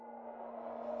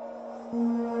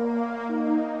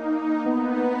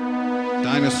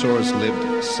Dinosaurs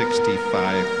lived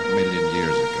 65 million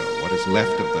years ago. What is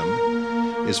left of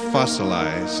them is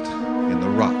fossilized in the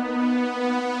rock.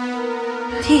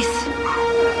 Teeth.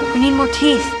 We need more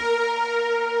teeth.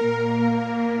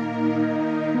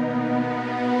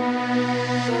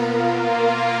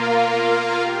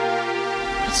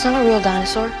 It's not a real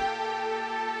dinosaur.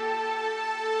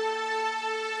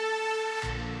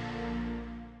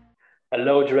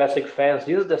 Hello, Jurassic fans.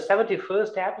 This is the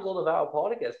 71st episode of our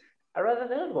podcast, a rather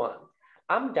nerd one.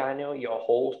 I'm Daniel, your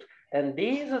host, and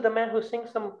this is the man who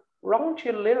sings some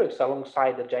raunchy lyrics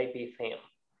alongside the JP theme,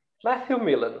 Matthew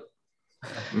Millen.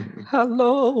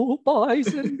 Hello, boys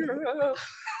and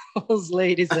girls,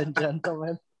 ladies and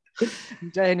gentlemen.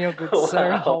 Daniel, good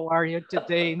sir, how are you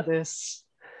today in this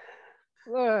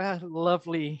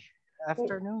lovely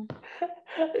afternoon?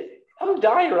 I'm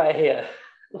dying right here.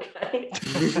 Okay?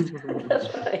 That's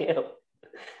what I am.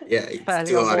 Yeah, it's Paleo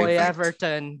too hot, boy in fact.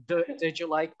 Everton, did you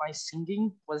like my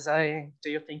singing? Do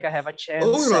you think I have a chance? Oh,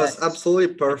 it was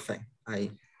absolutely perfect.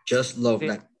 I just love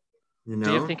that. You know?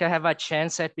 Do you think I have a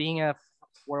chance at being a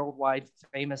worldwide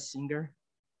famous singer?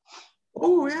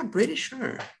 Oh, yeah, pretty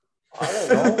sure. I don't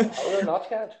know. I will not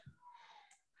catch.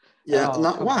 Yeah, Oh,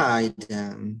 not come why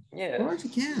then. Yeah. Of course you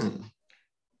can.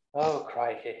 Oh,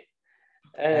 crikey.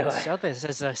 And Anyway, so this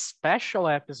is a special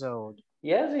episode.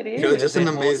 yes, it is. You know, just an It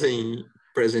was- amazing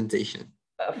presentation.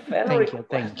 A fan Thank you, requested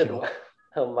thank you. one.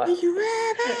 Oh my. Thank you,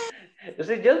 Rabbit. You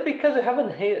see, just because you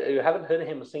haven't heard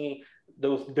him singing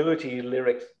those dirty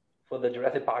lyrics for the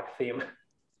Jurassic Park theme.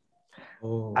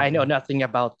 Oh, I know nothing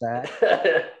about that.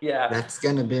 Yeah, That's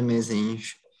gonna be amazing.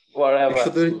 We whatever.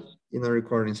 should do it in a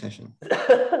recording session.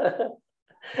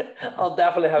 I'll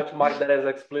definitely have to mark that as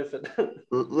explicit.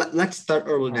 Let's start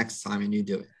early next time and you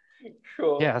do it.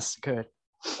 Sure. Yes, good.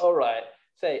 All right.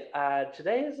 Say,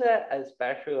 today is a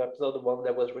special episode, the one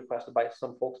that was requested by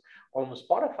some folks on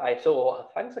Spotify. So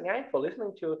thanks again for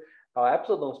listening to our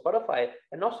episode on Spotify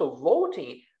and also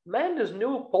voting. Man, this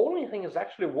new polling thing is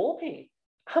actually working.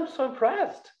 I'm so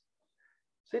impressed.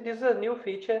 See, this is a new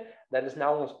feature that is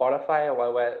now on Spotify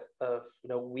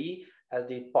where we as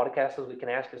the podcasters, we can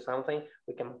ask you something,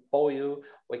 we can poll you,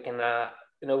 we can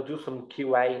do some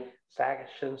QA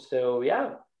sections. So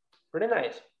yeah, pretty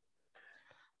nice.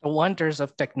 The wonders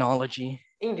of technology.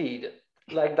 Indeed.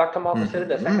 Like Dr. Malcolm said in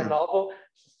the second novel,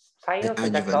 science The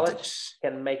and technology advantage.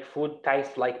 can make food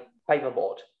taste like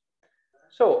paperboard.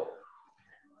 So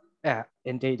Yeah,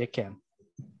 indeed it can.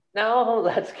 now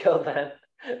let's go then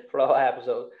for our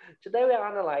episode. Today we are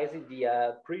analyzing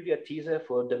the preview teaser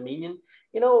for Dominion.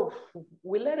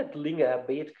 We let it linger a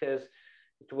bit because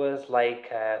it was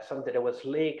like something that was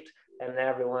leaked and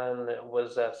everyone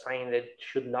was saying that it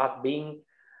should not be.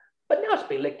 But now it's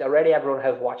been leaked already. Everyone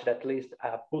has watched at least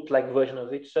a bootleg version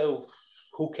of it. So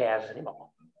who cares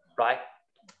anymore, right?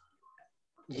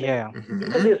 Yeah.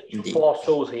 Because there's two Indeed. poor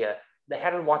souls here. They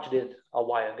hadn't watched it a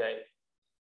while ago.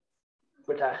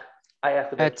 But I have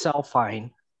to. It's all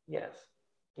fine. Yes,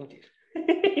 indeed.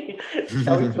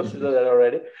 Shall we consider that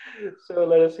already? So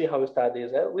let us see how we start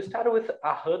this. We started with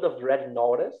a herd of red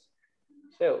notice.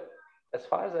 So, as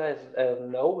far as I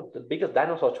know, the biggest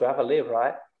dinosaur to ever live,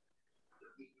 right?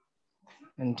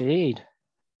 Indeed.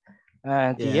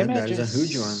 The Yeah, image that is a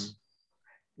huge one.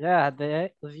 Yeah,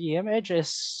 the image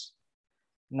is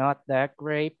not that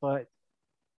great, but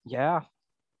yeah,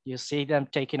 you see them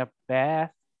taking a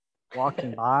bath,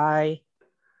 walking by,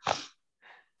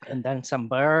 and then some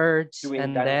birds, Doing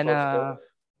and dinosaur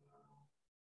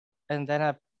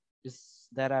stuff. is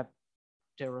that a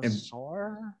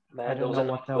pterosaur? Man, I don't those know are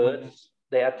what not that one birds. is.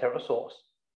 They are pterosaurs.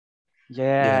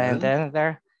 Yeah, and Yeah.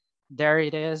 then there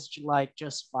it is, like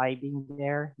just vibing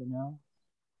there, you know.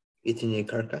 Eating a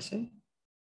carcass, eh?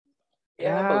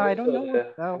 Yeah, but I don't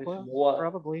also know. with Well,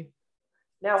 probably.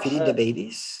 Now, Feeding the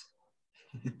babies?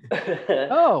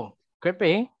 Oh, could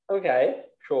be. okay,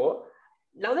 sure.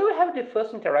 Now that we have the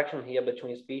first interaction here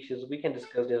between species, we can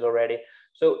discuss this already.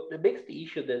 So the biggest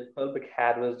issue that the public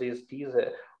had with this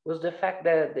teaser was the fact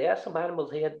that there are some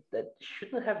animals here that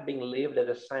shouldn't have been lived at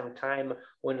the same time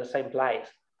or in the same place.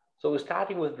 So we're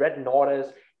starting with red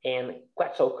notice and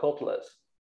Quetzalcoatlus.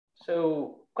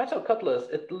 So Quetzalcoatlus,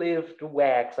 it lived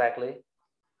where exactly?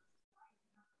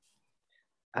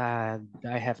 I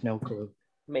have no clue.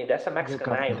 I mean, that's a You Mexican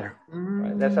got me island, there.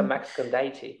 right? That's a Mexican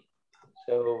deity.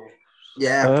 So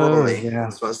Yeah, Oh, probably. yeah.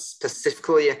 This was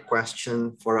specifically a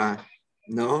question for a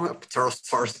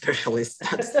pterosaur specialist.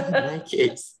 That's not my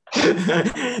case.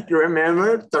 You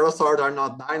remember, pterosaurs are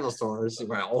not dinosaurs.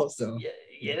 Well, so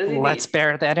yes, Let's indeed.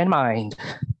 bear that in mind.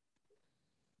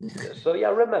 So yeah,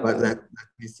 remember. but let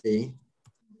me see.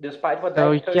 despite what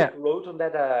So, Dr. yeah. wrote on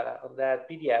that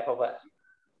PDF of it.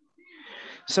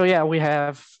 So yeah, we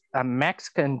have a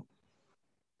Mexican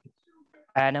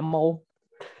animal,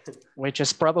 which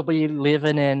is probably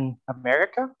living in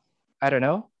America. I don't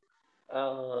know.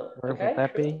 Where Okay, would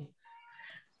that sure. be?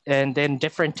 And then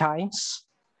different times.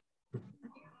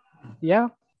 Yeah,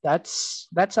 that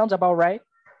sounds about right.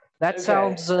 That Okay.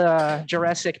 sounds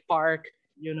Jurassic Park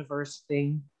universe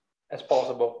thing. As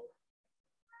possible.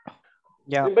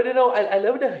 Yeah. But you know, I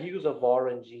love the use of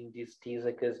orange in this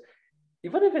teaser because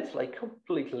even if it's like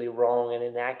completely wrong and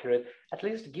inaccurate, at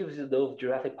least it gives you those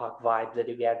Jurassic Park vibes that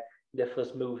you get in the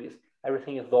first movies.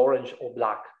 Everything is orange or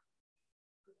black.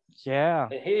 Yeah.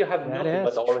 And here you have That nothing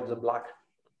but is orange true. and black.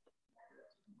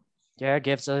 Yeah, it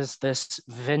gives us this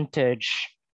vintage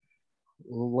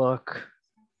look.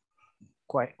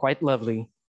 Quite lovely.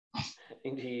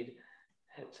 Indeed.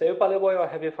 So, Paleboy,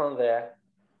 what have you found there?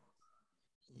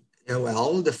 Yeah,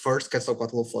 well, the first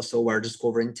Quetzalcoatl fossil were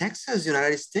discovered in Texas,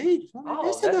 United States. Oh,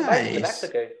 that's basically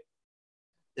Mexico.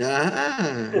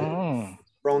 Yeah. Mm.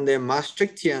 From the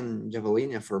Maastrichtian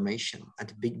Javelina Formation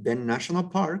at Big Bend National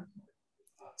Park,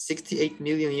 68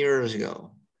 million years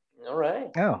ago. All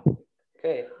right. Oh.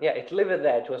 Okay. Yeah, it lived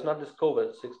there. It was not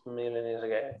discovered 60 million years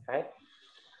ago. Okay.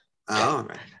 Oh,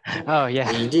 Oh yeah.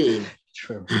 indeed.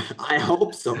 True. I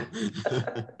hope so.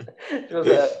 It was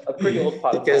a pretty old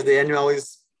part. Because the animal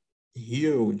is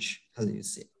huge, as you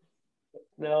see.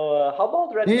 Now, how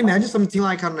about red? Can you imagine something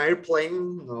like an airplane,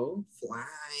 you know,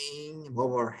 flying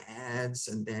above our heads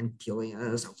and then killing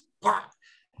us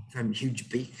from huge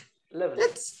beak? Lovely.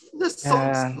 That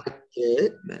sounds like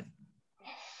it, man.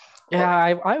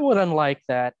 Yeah, I wouldn't like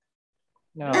that.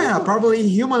 No. Yeah, probably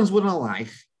humans wouldn't like.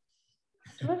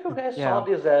 I don't know if you guys Yeah.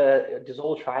 saw this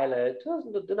old trailer. I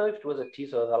don't know if it was a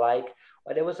teaser or the like,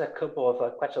 but there was a couple of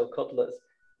Quetzalcoatlus,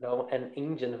 you know, an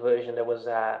Indian version that was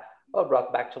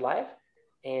brought back to life,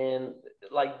 and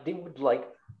like they would like,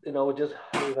 you know, just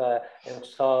hover and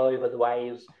soar over the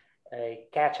waves,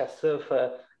 catch a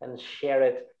surfer and share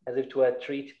it as if to a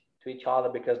treat to each other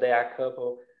because they are a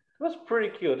couple. It was pretty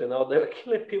cute, you know. They were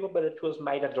killing people, but it was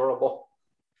made adorable.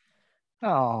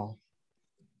 Oh.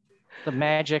 The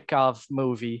magic of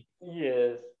movie.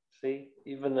 Yes. See,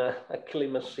 even a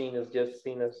killing machine is just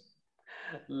seen as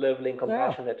lovely and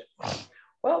compassionate.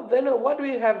 Well, then what do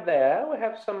we have there? We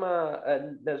have some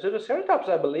the Zeutoceratops,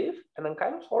 I believe, and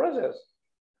Ankylosauruses.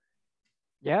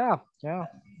 Yeah.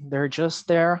 They're just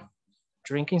there,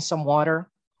 drinking some water,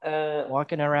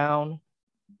 walking around.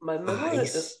 My memory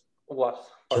is what?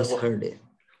 Just heard it.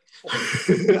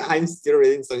 I'm still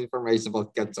reading some information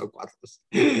about Quetzalcoatlus.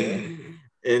 Okay.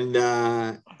 And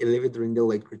it lived during the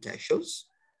late Cretaceous.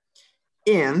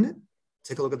 And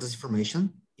take a look at this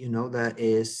information. You know that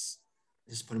is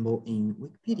disponible in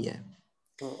Wikipedia.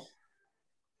 Oh,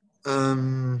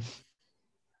 I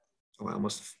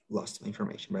almost lost my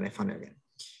information, but I found it again.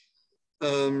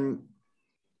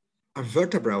 A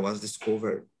vertebra was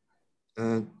discovered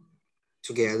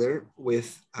together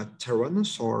with a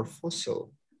tyrannosaur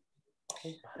fossil.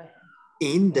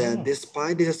 In that,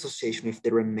 despite this association with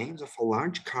the remains of a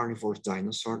large carnivorous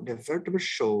dinosaur, the vertebra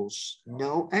shows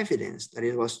no evidence that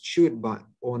it was chewed by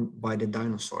the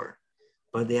dinosaur,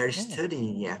 but they are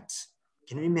studying it yet.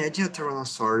 Can you imagine a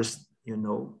Tyrannosaurus, you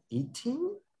know,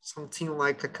 eating something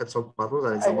like a Quetzalcoatl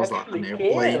that is almost like an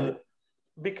airplane? Can,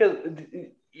 because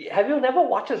have you never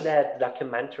watched that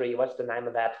documentary? What's the name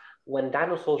of that? When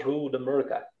Dinosaurs Ruled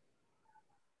America.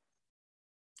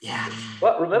 Yeah.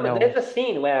 Well, remember, No. there's a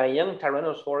scene where a young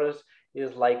Tyrannosaurus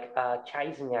is like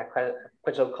chasing a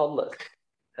Quetzalcoatlus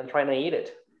and trying to eat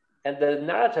it. And the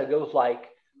narrator goes like,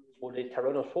 for the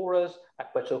Tyrannosaurus, a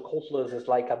Quetzalcoatlus is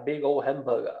like a big old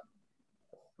hamburger.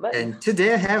 Man. And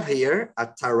today I have here a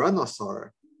Tyrannosaur.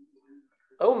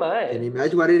 Oh my. Can you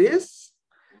imagine what it is?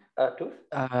 Tooth?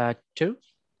 Tooth?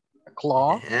 A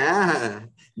claw? Yeah.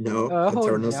 No, a Oh,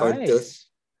 Tyrannosaur nice. tooth.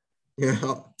 You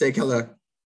know, take a look.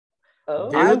 Oh.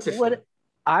 Beautiful.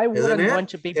 I wouldn't it? want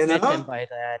to be You know? bitten by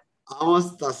that.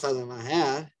 Almost the side of my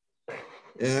head.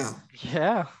 Yeah.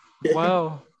 Yeah.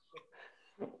 Wow.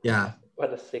 Yeah.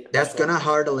 What a sick. That's gonna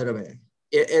hurt a little bit.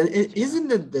 It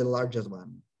isn't the largest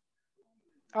one.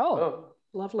 Oh,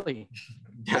 lovely.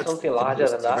 That's Something larger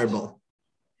than that. terrible.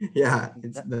 Yeah,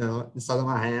 it's the side of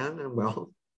my hand, and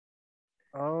well,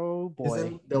 Oh boy.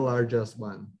 isn't the largest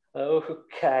one.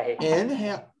 Okay. And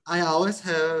I always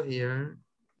have here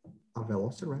a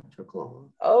Velociraptor claw.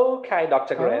 Okay,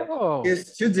 Dr. Grant. Oh,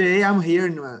 Because today I'm here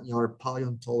in your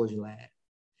paleontology lab,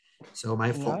 so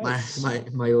my Nice.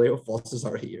 my little fossils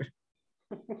are here.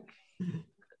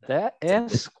 that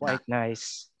is quite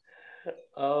nice.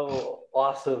 Oh,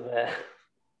 awesome, man.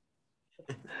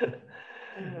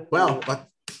 Well, but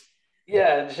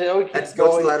Yeah, so we let's keep go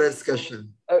to going. the other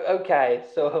discussion. Okay,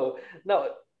 so no,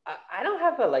 I don't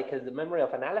have the memory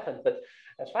of an elephant, but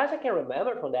as far as I can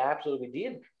remember from the episode we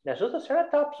did,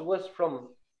 Nasutoceratops was from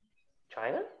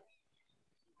China.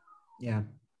 Yeah,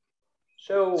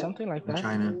 So Something like in that.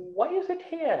 China. why is it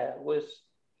here with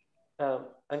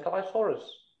Ankylosaurus,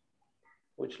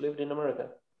 which lived in America?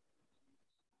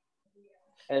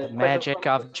 The And magic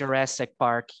of Jurassic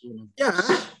Park. Yeah,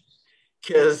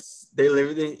 because they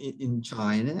lived in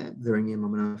China during a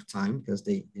moment of time because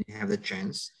they didn't have the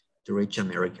chance to reach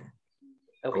America.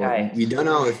 Okay. We don't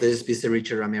know if this species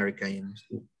reached America.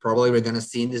 Probably we're gonna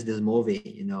see in this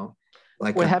movie.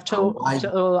 Like We have a wide.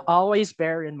 to always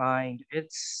bear in mind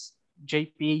it's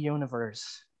JP universe.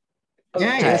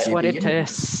 Yeah, It Okay. is what it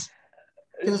is.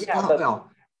 Because Yeah, but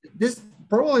this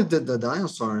probably the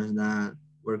dinosaurs that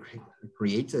were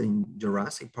created in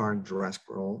Jurassic Park, Jurassic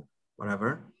World, whatever.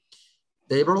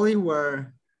 They probably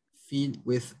were fed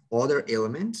with other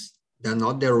elements. They're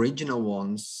not the original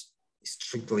ones,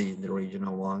 strictly the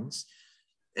original ones.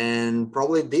 And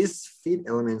probably these feed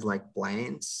elements like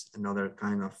plants and other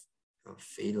kind of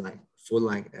feed, like food,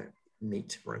 like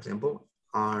meat, for example,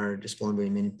 are disponible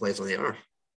in many places of the earth.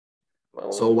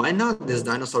 So well, why not these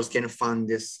dinosaurs can find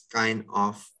this kind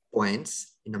of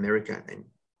plants in America and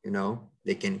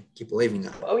they can keep living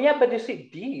there. oh yeah, but you see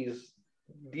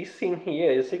this scene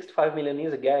here is 65 million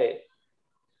years ago.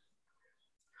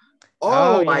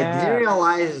 Oh, I yeah. didn't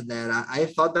realize that. I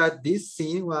thought that this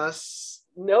scene was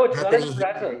No, it's not in happening the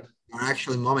here. present. An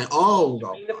actual moment. Oh, It's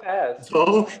no. in the past.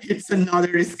 So it's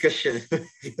another discussion.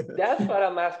 That's what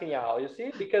I'm asking y'all, you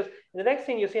see? Because in the next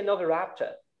scene, you see another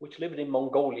raptor, which lived in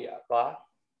Mongolia, right?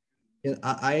 Yeah,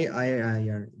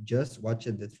 I just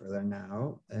watched the trailer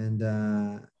now, and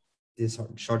this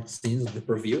short scenes of the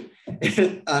preview.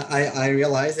 I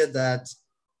realized that,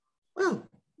 well,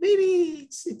 maybe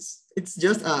it's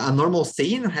just a normal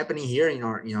scene happening here in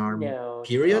our No,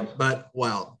 period, no. but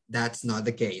well, that's not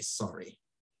the case. Sorry.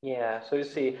 Yeah, so you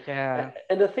see, Yeah.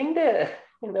 and the thing that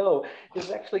is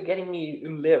actually getting me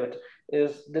lived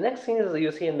is the next scene is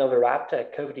you see another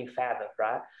raptor covered in feathers,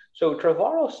 right? So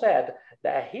Trevorrow said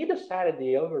that he decided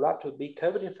the other raptor would be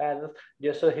covered in feathers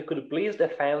just so he could please the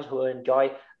fans who enjoy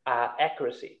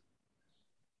accuracy.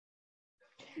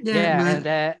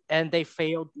 Yeah, and they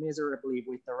failed miserably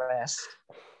with the rest.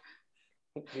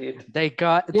 It, They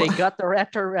got the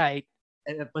raptor right,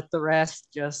 but the rest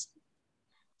just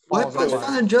Why falls put So-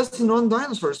 apart. feather just in one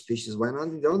dinosaur species? Why not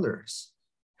in the others?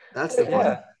 That's the point.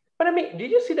 yeah. But I mean, did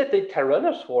you see that the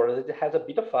Tyrannosaurus it has a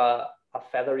bit of a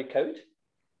feathery coat?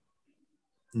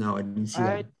 No, I didn't see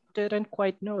I that. didn't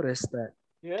quite notice that.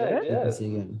 Yeah, Did it it? Let me is. see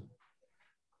again.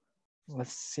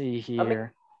 Let's see I mean,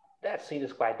 here. that scene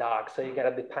is quite dark, so you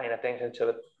gotta be paying attention to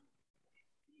it.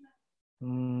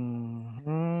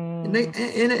 And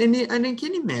I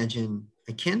can imagine.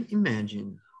 I can't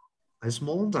imagine a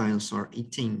small dinosaur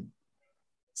eating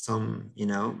some,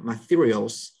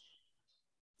 materials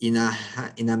in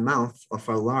a mouth of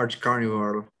a large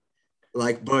carnivore,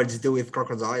 like birds do with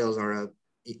crocodiles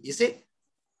you see?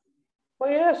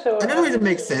 Well, yeah. So I don't know if it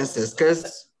makes sense,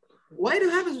 because why do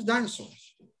it happen with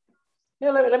dinosaurs? yeah,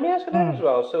 let me ask you that as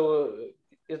well. So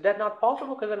is that not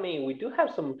possible? Because I mean, we do have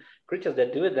some creatures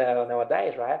that do it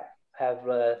nowadays, right? Have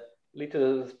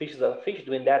little species of fish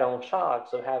doing that on sharks,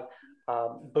 or have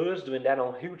birds doing that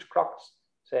on huge crocs.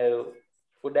 So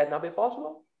would that not be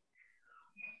possible?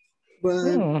 But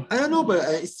I don't know, but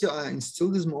still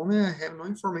this moment, I have no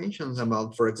information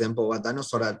about, for example, a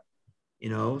dinosaur that,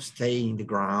 stay in the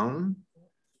ground,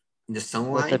 in the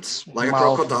sunlight, its like a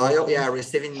mouth crocodile, open.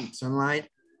 receiving sunlight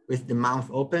with the mouth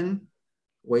open,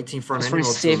 waiting for an Just animal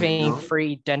receiving to,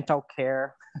 free dental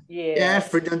care. yeah,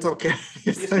 free dental care,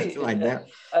 You something see, like that.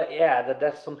 yeah,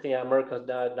 that's something Americans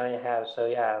don't have. So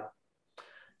yeah,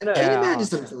 no, Can you Yeah. imagine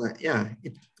something like,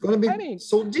 it's gonna be I mean,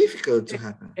 so difficult to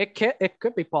happen. It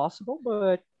could be possible,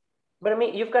 but but I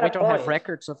mean, you've got we a don't point. have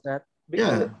records of that.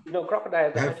 Because Yeah.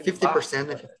 crocodiles I have actually 50% bask and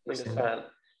in the 50%. sun,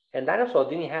 and dinosaurs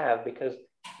didn't have because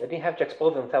they didn't have to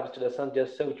expose themselves to the sun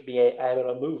just so to be able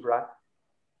to move, right?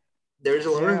 There's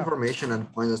a lot of Yeah. information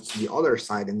that points us to the other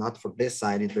side and not for this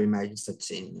side to imagine such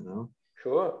thing,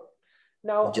 Sure.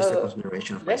 Now, just a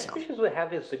consideration of next myself. species we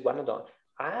have is iguanodon.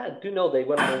 I do know the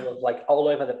iguanodon was like all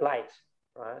over the place,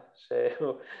 right? So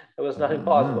it was not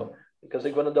impossible because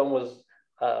iguanodon was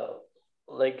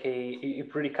like a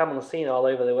pretty common scene all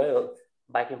over the world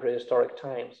back in prehistoric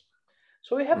times.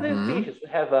 So we have these species. We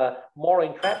have Mora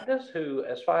intrepidus, who,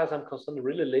 as far as I'm concerned,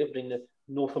 really lived in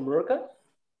North America.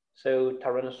 So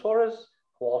Tyrannosaurus,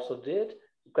 who also did,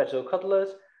 Quetzalcoatlus,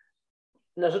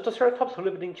 Nasutoceratops, who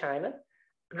lived in China,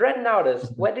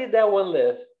 Dreadnoughtus, where did that one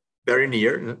live? Very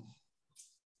near. No?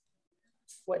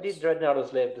 Where did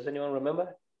Dreadnoughtus live? Does anyone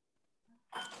remember?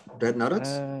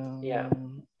 Dreadnoughtus? Yeah.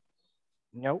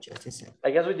 Nope. Just a second.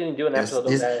 I guess we didn't do an episode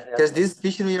on that. Because this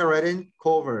fiction we already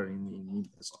covered in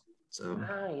this one. So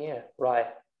Yeah, right.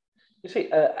 You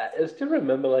see, I still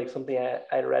remember like something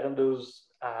I read on those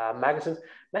magazines.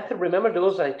 Matthew, remember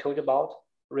those I told you about,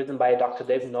 written by Dr.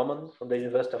 David Norman from the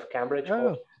University of Cambridge,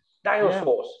 called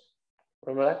Dinosaurs? Yeah.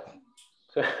 Remember that?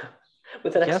 So,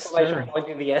 with an exclamation point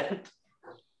in the end.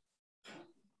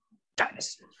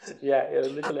 Dinosaurs. Yeah,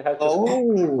 it literally has.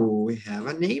 we have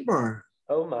a neighbor.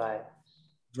 Oh my.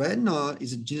 Dreadnought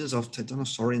is a genus of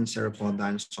titanosaurian theropod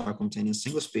dinosaur containing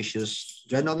single species.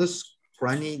 Dreadnoughtus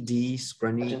cranides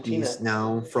is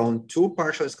now from two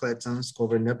partial skeletons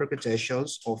covering upper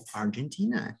Cretaceous of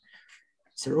Argentina.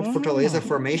 Cerro Fortaleza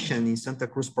Formation in Santa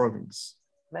Cruz province.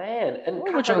 Man, and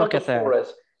would you look at that?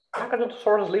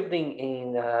 Carcharodontosaurus lived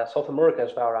in South America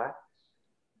as well, right?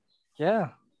 Yeah,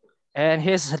 and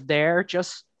he's there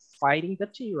just fighting the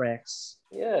T-Rex.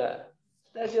 Yeah,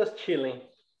 they're just chilling.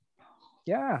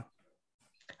 Yeah,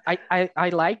 I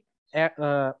like.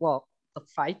 Well, the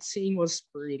fight scene was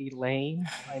pretty lame.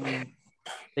 I mean,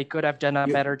 they could have done a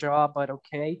better job, but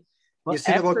okay. But you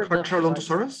said about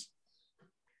Carcharodontosaurus?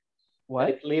 What?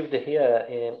 It lived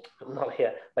here not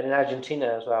here, but in Argentina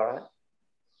as well, right?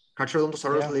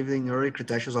 Carcharodontosaurus lived in early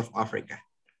Cretaceous of Africa.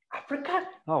 Africa?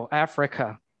 Oh,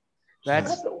 Africa.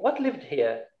 That's what lived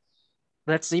here?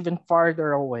 That's even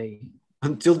farther away.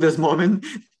 Until this moment,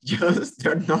 just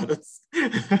Dreadnoughtus.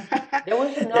 There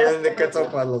was another. And the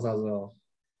Quetzalcoatlus as well.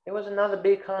 There was another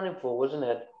big carnivore, wasn't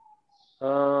it?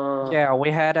 Yeah, we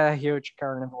had a huge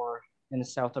carnivore in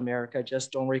South America.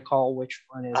 Just don't recall which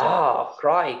one is it. Oh,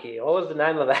 crikey. What was the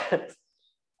name of that?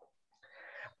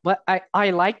 But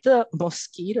I like the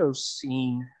mosquito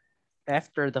scene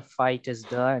after the fight is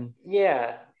done.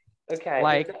 Yeah. Okay.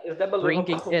 Like is that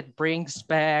it brings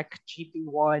back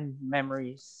GP1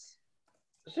 memories.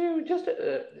 So just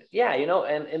yeah, you know,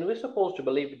 and we're supposed to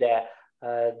believe that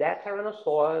that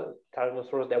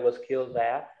Tyrannosaurus that was killed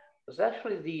there was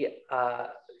actually the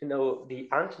the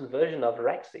ancient version of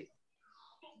Rexy.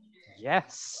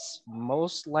 Yes,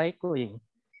 most likely,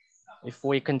 if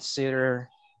we consider,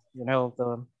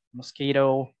 the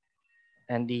mosquito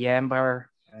and the amber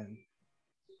and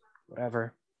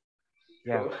whatever.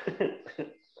 Yeah.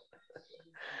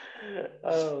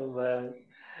 Oh man.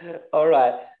 All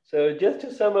right. So just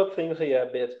to sum up things here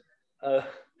a bit,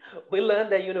 we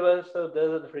learned that Universal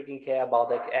doesn't freaking care about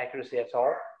the accuracy at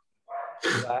all.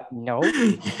 Right? No.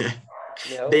 Yeah.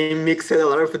 No. They mixed a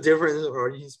lot of different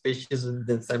origin species in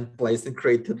the same place and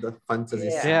created the fantasy.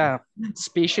 Yeah.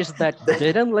 Species that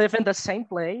didn't live in the same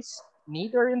place,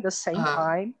 neither in the same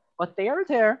time, but they are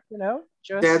there,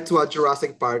 Just... That's what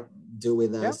Jurassic Park do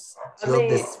with us till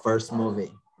this first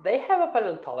movie. They have a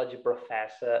paleontology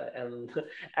professor and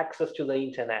access to the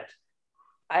internet.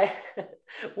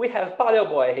 We have Paleo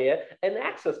Boy here and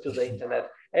access to the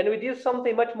internet, and we did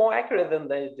something much more accurate than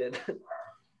they did.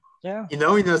 Yeah. In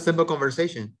a simple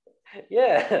conversation.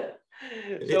 Yeah.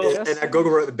 So, and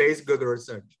a base Google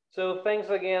research. So thanks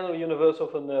again, Universal,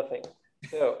 for nothing.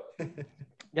 So.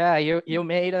 Yeah, you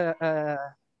made a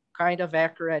kind of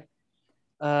accurate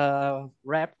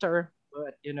raptor,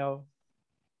 but the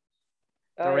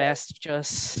rest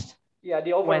just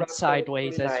went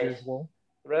sideways as usual.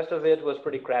 The rest of it was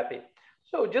pretty crappy.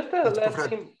 So just a last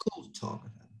thing. Cool talk.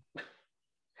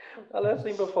 A last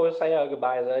thing before we say our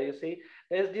goodbyes. You see,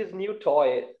 there's this new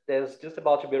toy that's just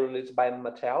about to be released by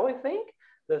Mattel, I think.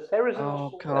 The series.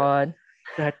 Oh God,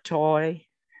 that toy!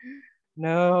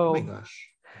 No. Oh my gosh.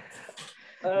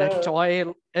 That toy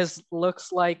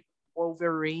looks like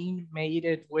Wolverine made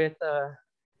it with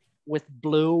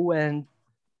blue, and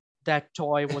that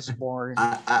toy was born.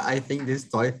 I think this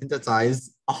toy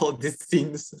synthesized all these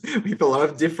things with a lot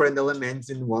of different elements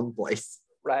in one place.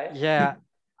 Right? Yeah.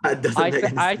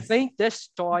 I think this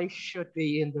toy should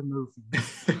be in the movie.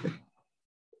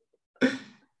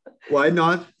 Why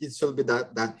not? It should be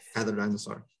that feather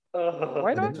dinosaur.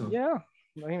 Why not? Yeah.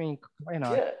 I mean, why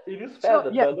not? Yeah, it is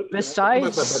feathered. So,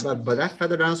 besides... But that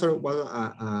feather dinosaur was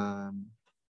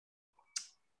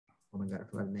oh my God, I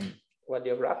forgot the name. What,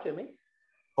 the Oviraptor, you mean?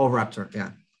 Oviraptor,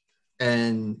 yeah.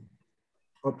 And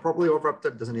probably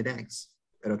Oviraptor doesn't eat eggs,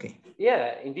 but okay.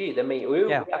 Yeah, indeed. I mean, we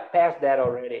have passed that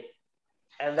already.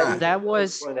 And that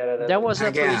was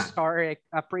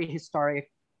a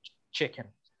prehistoric chicken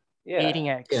eating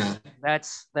eggs. Yeah,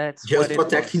 that's just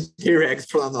protecting T-Rex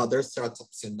from another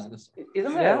Ceratopsian dinosaur.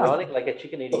 Isn't that ironic? Like a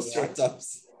chicken eating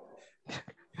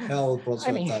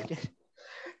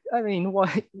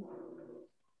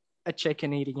a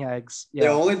chicken eating eggs. The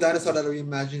Yeah. only dinosaur that we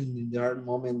imagined in the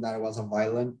moment that was a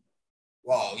violent.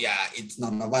 Well, yeah, it's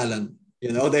not a violent.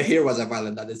 The here was a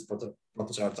violent. That is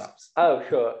Protoceratops. Oh,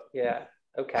 sure. Yeah.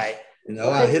 Okay.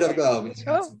 A hit of glove.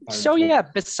 So yeah,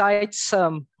 besides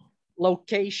some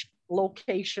location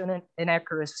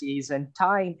inaccuracies and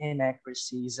time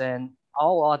inaccuracies and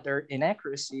all other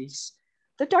inaccuracies,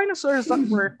 the dinosaurs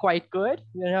were quite good.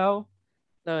 The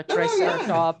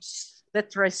Triceratops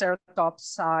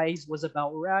size was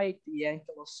about right. The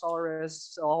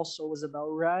Ankylosaurus also was about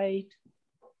right.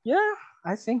 Yeah,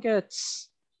 I think it's...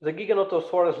 The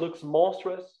Giganotosaurus looks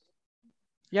monstrous.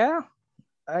 Yeah,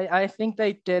 I think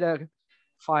they did a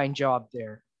fine job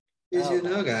there.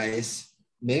 Guys,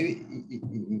 maybe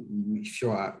if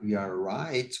we are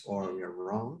right or we are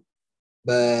wrong,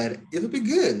 but it would be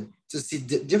good to see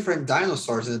different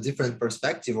dinosaurs in a different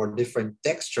perspective or different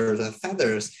textures and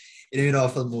feathers in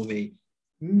of a movie,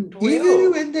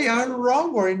 even when they are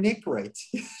wrong or inaccurate.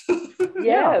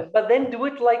 Yeah, but then do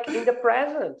it like in the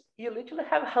present. You literally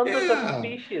have hundreds of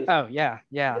species. Oh, yeah.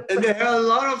 And they have a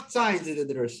lot of time to do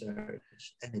the research,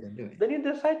 and they don't do it. Then you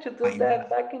decide to do that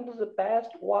back into the past.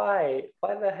 Why?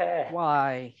 Why the heck?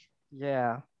 Why?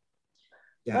 Yeah.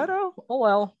 But oh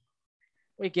well.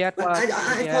 We get what I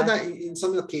thought that in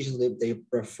some occasions they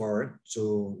prefer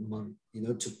to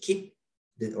to keep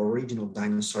the original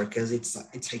dinosaur because it's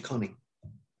iconic.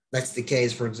 That's the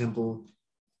case, for example,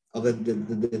 of the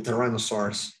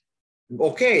Tyrannosaurus.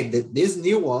 Okay, this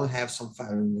new one have some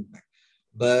fire in the back,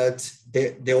 but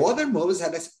the other movies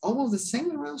had almost the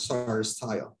same Tyrannosaurus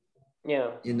style.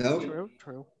 Yeah.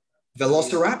 True.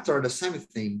 Velociraptor, the same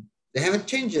thing. They haven't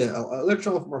changed a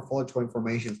little of morphological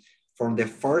information from the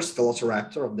first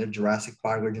Velociraptor of the Jurassic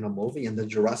Park original movie and the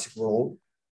Jurassic World.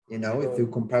 If you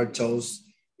compare those,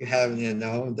 you have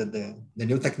the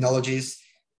new technologies.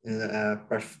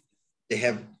 They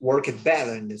have worked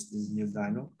better in this new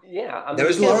dino. Yeah, there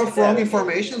is a lot of wrong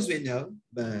information we know,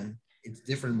 but it's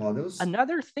different models.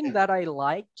 Another thing that I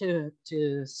like to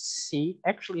see,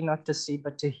 actually not to see,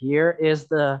 but to hear, is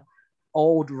the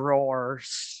old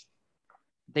roars.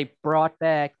 They brought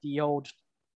back the old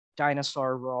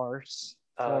dinosaur roars.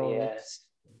 Oh, yes,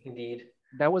 indeed.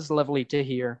 That was lovely to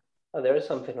hear. Oh, there is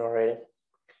something already.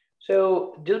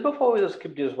 So just before we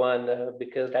skip this one,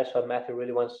 because that's what Matthew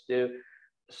really wants to do.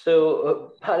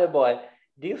 So, Paddy Boy,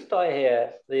 this toy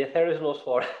here, the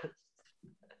Therizinosaurus,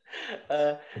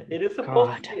 it is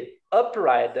supposed to be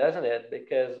upright, doesn't it?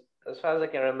 Because as far as I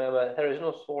can remember,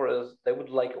 Therizinosaurus, they would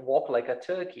walk like a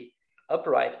turkey,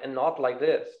 upright, and not like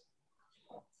this.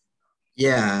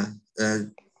 Yeah,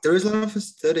 there is a lot of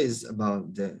studies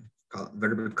about the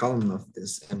vertebral column of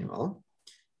this animal,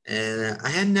 and I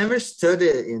had never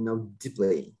studied,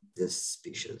 deeply this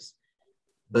species,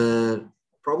 but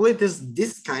probably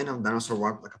this kind of dinosaur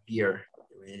walk like a bear.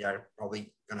 They are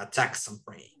probably gonna attack some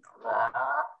prey,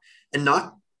 and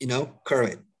not curve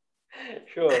it.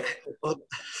 Sure.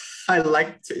 I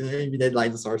like to imitate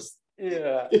dinosaurs.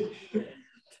 Yeah.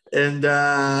 And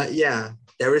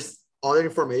there is other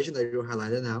information that you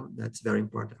highlighted now. That's very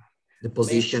important. The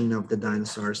position of the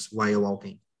dinosaurs while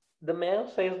walking. The man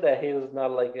says that he is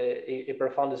not like a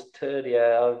profound study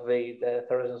of the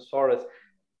Therizinosaurus.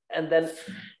 And then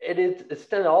it's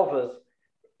then obvious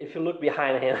if you look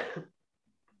behind him.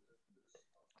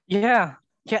 Yeah.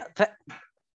 But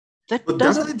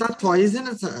definitely that toy isn't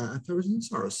a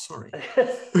Therizinosaurus, sorry.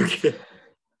 Okay.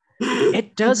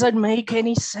 It doesn't make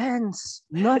any sense.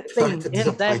 Nothing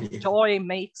in that toy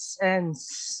makes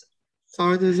sense.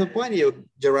 Sorry to disappoint you,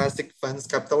 Jurassic fans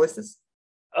capitalists.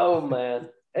 Oh man.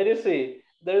 And you see,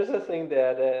 there's a thing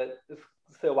that is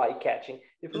so eye-catching.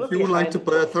 If you would like to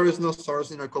put a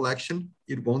Therizinosaurus in a collection,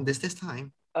 it won't this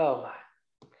time. Oh my.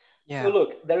 Yeah. So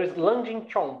look, there is lunging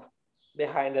chomp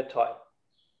behind the toy.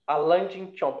 A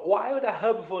lunging chomp. Why would a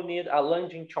herbivore need a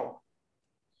lunging chomp?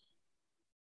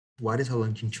 What is a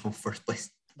lunging chomp first place?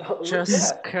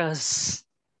 Just because.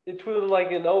 It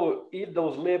will eat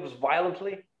those leaves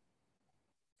violently.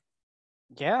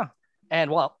 Yeah. And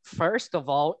well, first of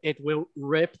all, it will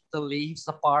rip the leaves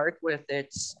apart with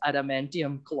its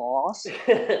adamantium claws.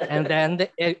 And then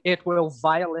it will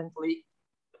violently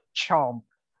chomp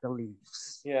the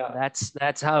leaves. Yeah.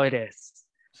 That's how it is.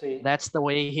 See? That's the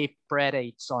way he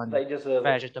predates on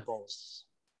vegetables.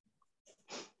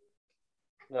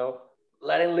 No,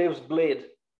 letting leaves bleed.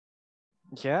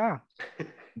 Yeah.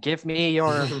 Give me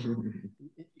your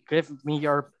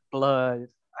blood.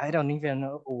 I don't even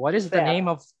know. What is the name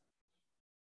of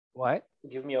what?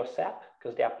 Give me your sap,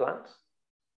 because they are plants.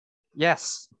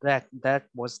 Yes, that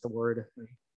was the word.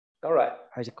 All right.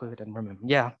 I couldn't remember.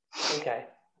 Yeah. Okay.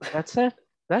 That's it.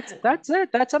 That's it.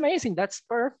 That's amazing. That's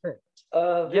perfect. This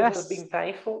has Yes. been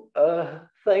painful.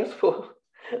 Thanks for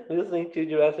listening to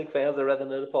Jurassic Fans, the Red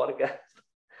Another podcast.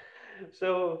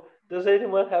 So, does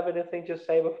anyone have anything to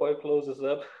say before I close this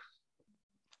up?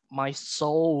 My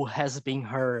soul has been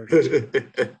hurt.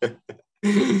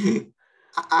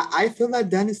 I feel like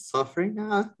Dan is suffering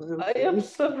now. I am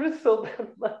suffering so damn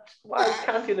much. Why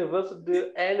can't Universal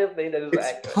do anything that is It's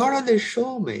accurate? part of the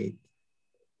show, mate.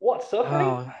 What, suffering?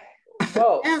 Oh,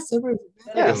 Well, Yeah, suffering.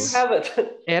 then there you yes. have it.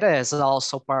 it is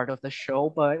also part of the show,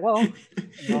 but well,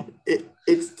 you know,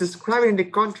 It's describing the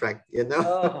contract, you know?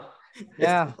 Oh,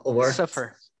 yeah, Or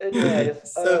suffer.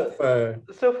 anyways, suffer.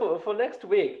 so for next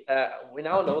week, we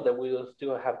now know that we will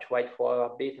still have to wait for a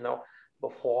bit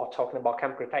before talking about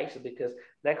Camp Cretaceous, because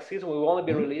next season will only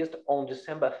be released on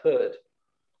December 3rd.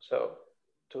 So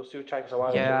to still check a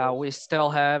while. Yeah, until- we still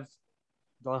have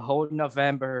the whole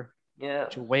November yeah.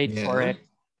 to wait for Yeah. it.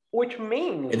 Which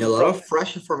means And a lot of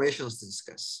fresh information to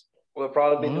discuss. we'll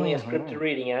probably be doing a Mhm. scripted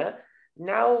reading, yeah?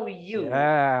 Now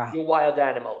Yeah. you wild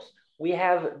animals. We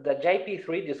have the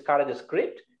JP3 discarded the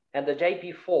script and the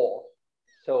JP4,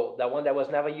 so the one that was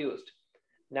never used.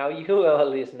 Now you, our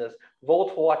listeners, vote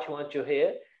for what you want to hear.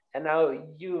 And now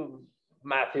you,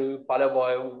 Matthew,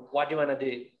 Boy, what do you want to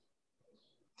do?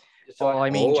 So Well, I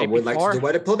mean, I would like to do JP4.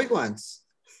 what the public wants.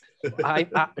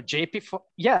 JP4.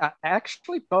 Yeah,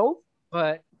 actually both,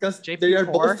 but Because JP4. they are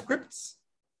both scripts.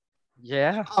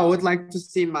 yeah. I would like to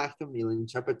see Matthew Miller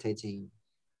interpreting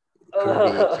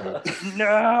Curvature.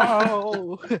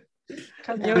 No.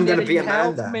 I'm gonna Community, be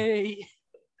help Amanda. me.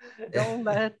 Don't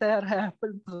let that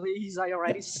happen, please. I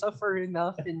already suffer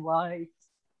enough in life.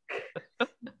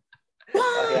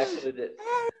 I actually did.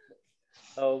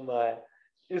 Oh my.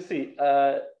 You see,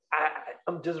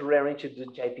 I'm just raring to do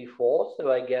JP4,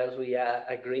 so I guess we are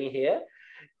agreeing here.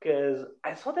 Because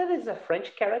I saw that is a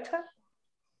French character.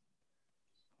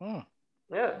 Hmm.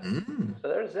 Yeah, Mm, so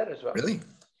there's that as well. really?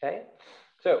 Okay,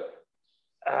 so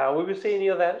we will see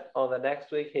you then on the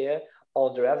next week here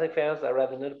on Jurassic Fans, I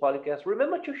Rather Know the podcast.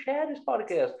 Remember to share this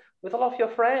podcast with all of your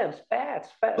friends, pets,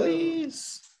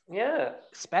 Please. yeah,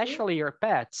 Especially your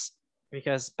pets,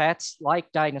 because pets like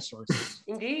dinosaurs.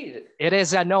 indeed. It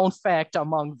is a known fact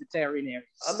among veterinarians.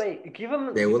 I mean, give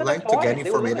them. They give would them a like to toy, get they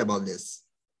will love information it. about this.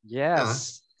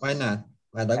 Yes. Why not?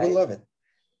 My dog Okay. would love it.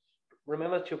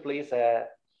 Remember to please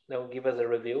give us a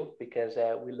review, because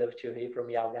we love to hear from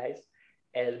y'all guys,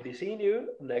 and be seeing you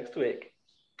next week.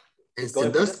 And Going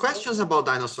send for us this questions about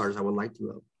dinosaurs. I would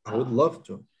love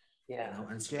to. Yeah,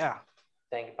 Answer. Yeah.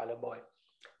 thank you, Palo Boy.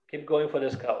 Keep going for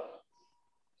this call.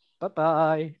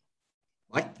 Bye-bye.